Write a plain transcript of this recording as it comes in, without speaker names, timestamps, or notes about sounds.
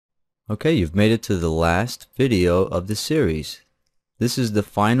Okay, you've made it to the last video of the series. This is the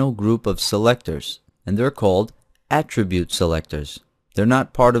final group of selectors, and they're called attribute selectors. They're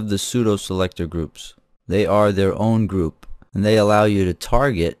not part of the pseudo-selector groups. They are their own group, and they allow you to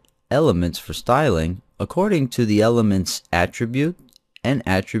target elements for styling according to the element's attribute and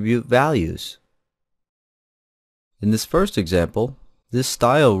attribute values. In this first example, this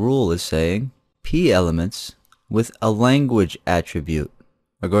style rule is saying P elements with a language attribute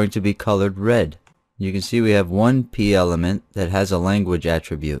are going to be colored red. You can see we have one P element that has a language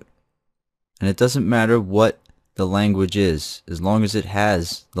attribute. And it doesn't matter what the language is, as long as it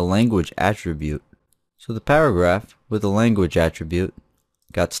has the language attribute. So the paragraph with the language attribute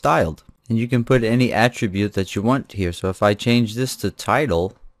got styled. And you can put any attribute that you want here. So if I change this to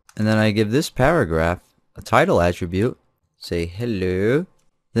title, and then I give this paragraph a title attribute, say hello,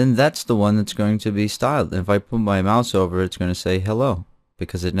 then that's the one that's going to be styled. And if I put my mouse over it, it's going to say hello,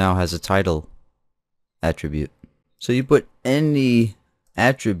 because it now has a title attribute. So you put any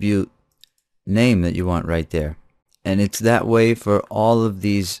attribute name that you want right there. And it's that way for all of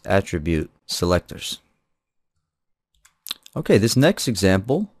these attribute selectors. Okay, this next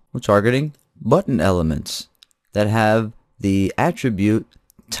example, we're targeting button elements that have the attribute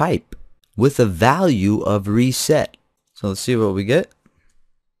type with a value of reset. So let's see what we get.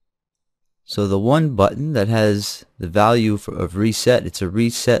 So the one button that has the value of reset, it's a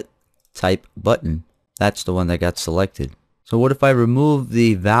reset type button. That's the one that got selected. So what if I remove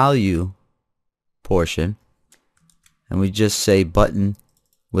the value portion and we just say button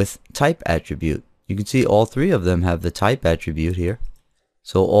with type attribute? You can see all three of them have the type attribute here.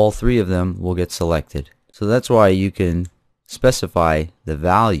 So all three of them will get selected. So that's why you can specify the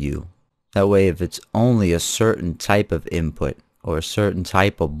value. That way if it's only a certain type of input or a certain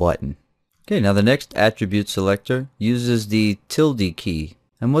type of button. Okay, now the next attribute selector uses the tilde key.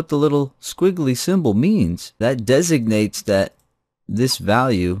 And what the little squiggly symbol means, that designates that this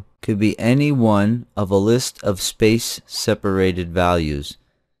value could be any one of a list of space-separated values.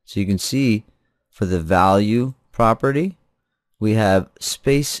 So you can see for the value property, we have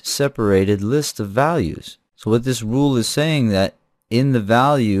space-separated list of values. So what this rule is saying that in the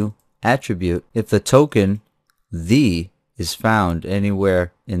value attribute, if the token the is found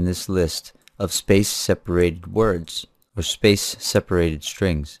anywhere in this list of space-separated words or space-separated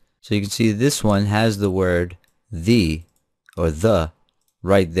strings. So you can see this one has the word the or the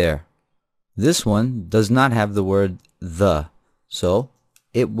right there. This one does not have the word the, so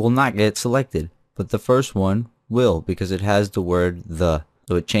it will not get selected. But the first one will, because it has the word the.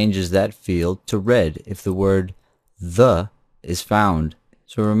 So it changes that field to red if the word the is found.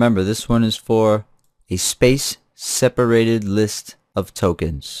 So remember, this one is for a space-separated list of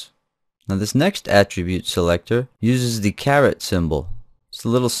tokens. Now this next attribute selector uses the caret symbol. It's the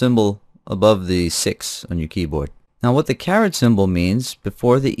little symbol above the 6 on your keyboard. Now what the caret symbol means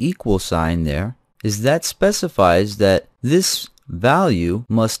before the equal sign there is that specifies that this value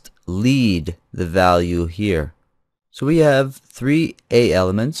must lead the value here. So we have 3 A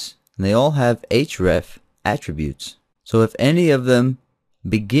elements and they all have href attributes. So if any of them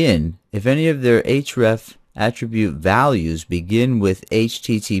begin, if any of their href attribute values begin with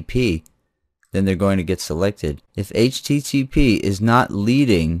HTTP, then they're going to get selected. If HTTP is not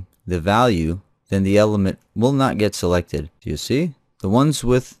leading the value, then the element will not get selected. Do you see? The ones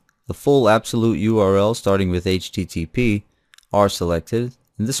with the full absolute URL starting with HTTP are selected,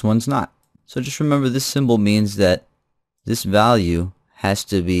 and this one's not. So just remember, this symbol means that this value has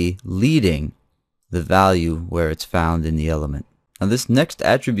to be leading the value where it's found in the element. Now this next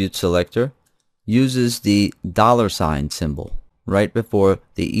attribute selector uses the $ symbol right before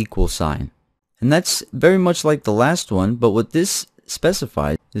the equal sign. And that's very much like the last one, but what this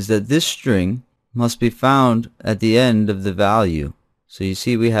specifies is that this string must be found at the end of the value. So you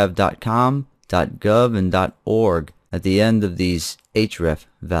see we have .com, .gov, and .org at the end of these href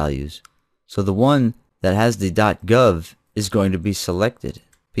values. So the one that has the .gov is going to be selected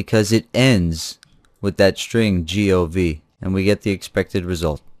because it ends with that string gov, and we get the expected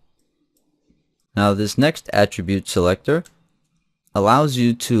result. Now this next attribute selector allows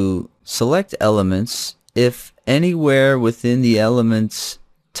you to select elements if anywhere within the element's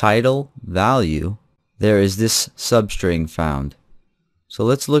title value there is this substring found. So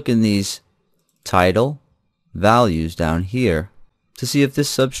let's look in these title values down here to see if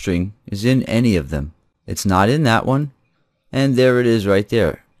this substring is in any of them. It's not in that one, and there it is right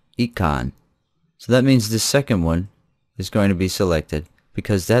there, econ. So that means the second one is going to be selected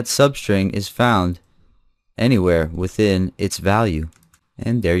because that substring is found anywhere within its value.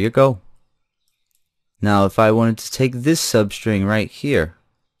 And there you go. Now if I wanted to take this substring right here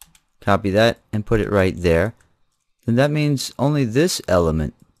copy that and put it right there, then that means only this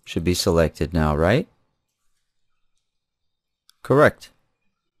element should be selected now, right? Correct.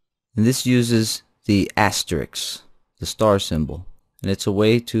 And this uses the asterisk, the star symbol, and it's a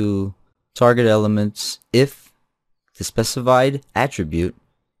way to target elements if the specified attribute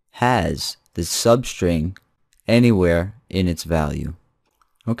has the substring anywhere in its value.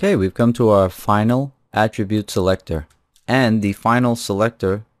 Okay, we've come to our final attribute selector and the final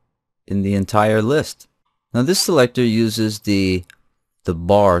selector in the entire list. Now this selector uses the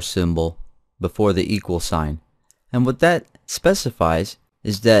bar symbol before the equal sign, and what that specifies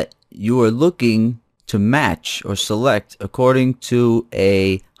is that you are looking to match or select according to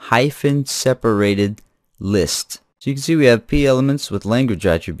a hyphen separated list. So you can see we have p elements with language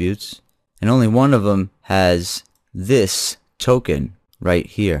attributes, and only one of them has this token right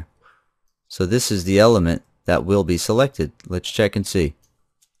here. So this is the element that will be selected. Let's check and see.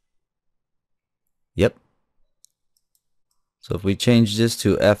 Yep. So if we change this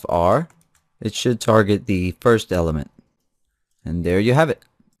to FR, it should target the first element. And there you have it.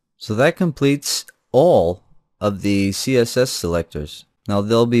 So that completes all of the CSS selectors. Now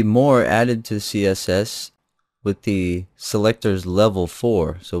there'll be more added to CSS with the selectors level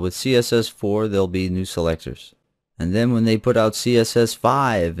 4. So with CSS 4 there'll be new selectors. And then when they put out CSS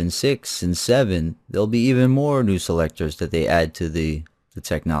 5 and 6 and 7, there'll be even more new selectors that they add to the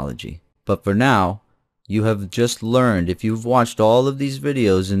technology. But for now, you have just learned, if you've watched all of these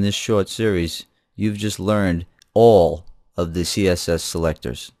videos in this short series, you've just learned all of the CSS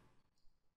selectors.